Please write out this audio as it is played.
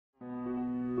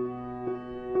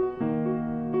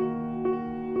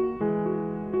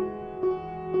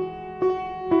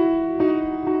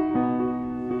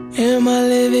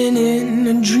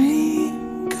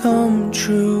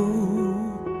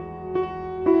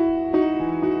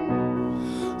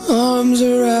arms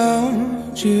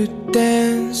around you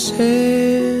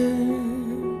dancing.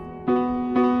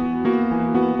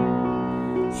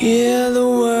 Yeah, the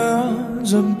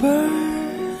world's a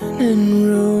burning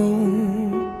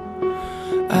room.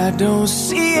 I don't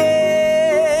see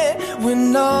it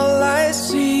when all I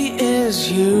see is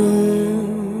you.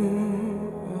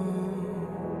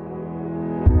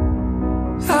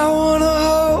 I wanna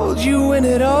hold you when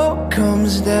it all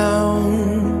comes down.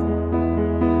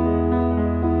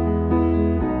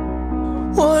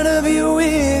 Wanna be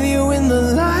with you when the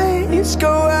lights go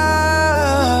out.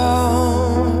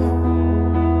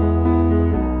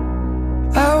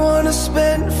 I wanna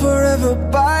spend forever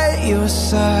by your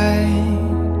side.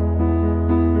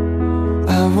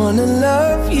 I wanna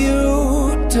love you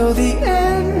till the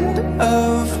end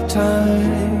of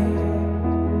time.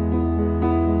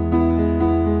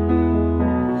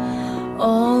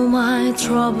 All my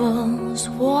troubles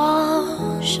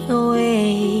wash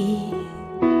away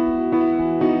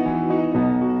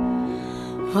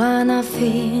when I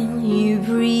feel you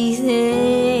breathing.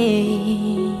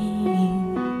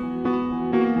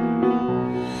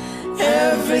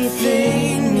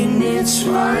 Everything in its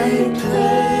right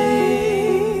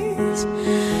place.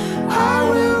 I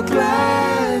will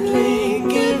gladly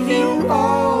give you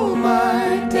all my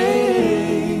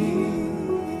days.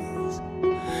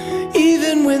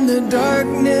 Even when the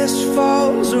darkness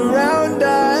falls around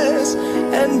us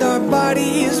and our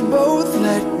bodies both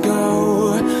let go,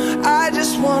 I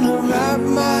just wanna wrap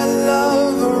my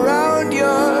love around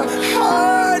your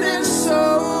heart and soul.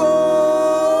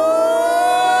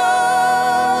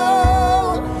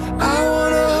 I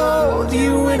wanna hold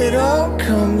you when it all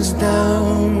comes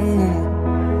down.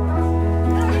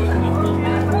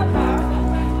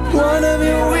 Wanna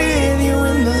be with you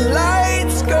when the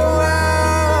lights go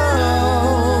out.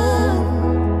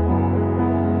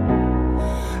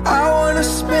 I wanna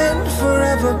spend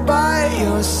forever by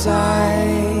your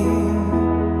side.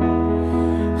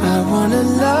 I wanna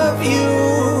love you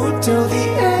till the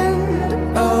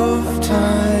end of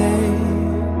time.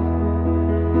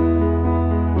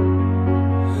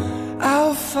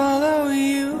 I'll follow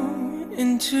you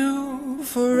into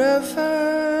forever.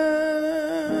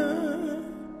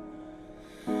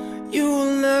 You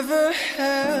will never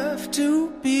have to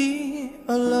be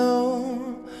alone.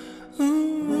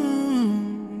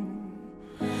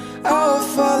 I'll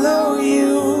follow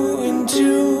you into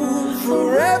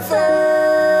forever.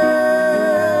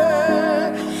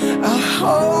 I'll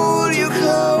hold you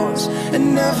close and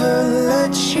never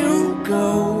let you go.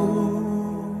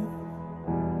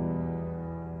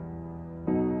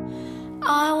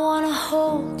 I wanna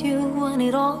hold you when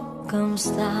it all comes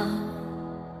down.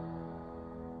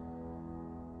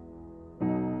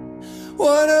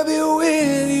 Wanna be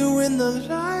with you when the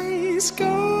lights go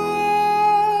out.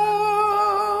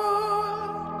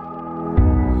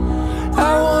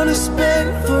 I wanna spend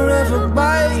forever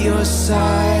by your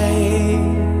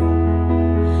side.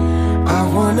 I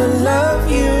wanna love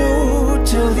you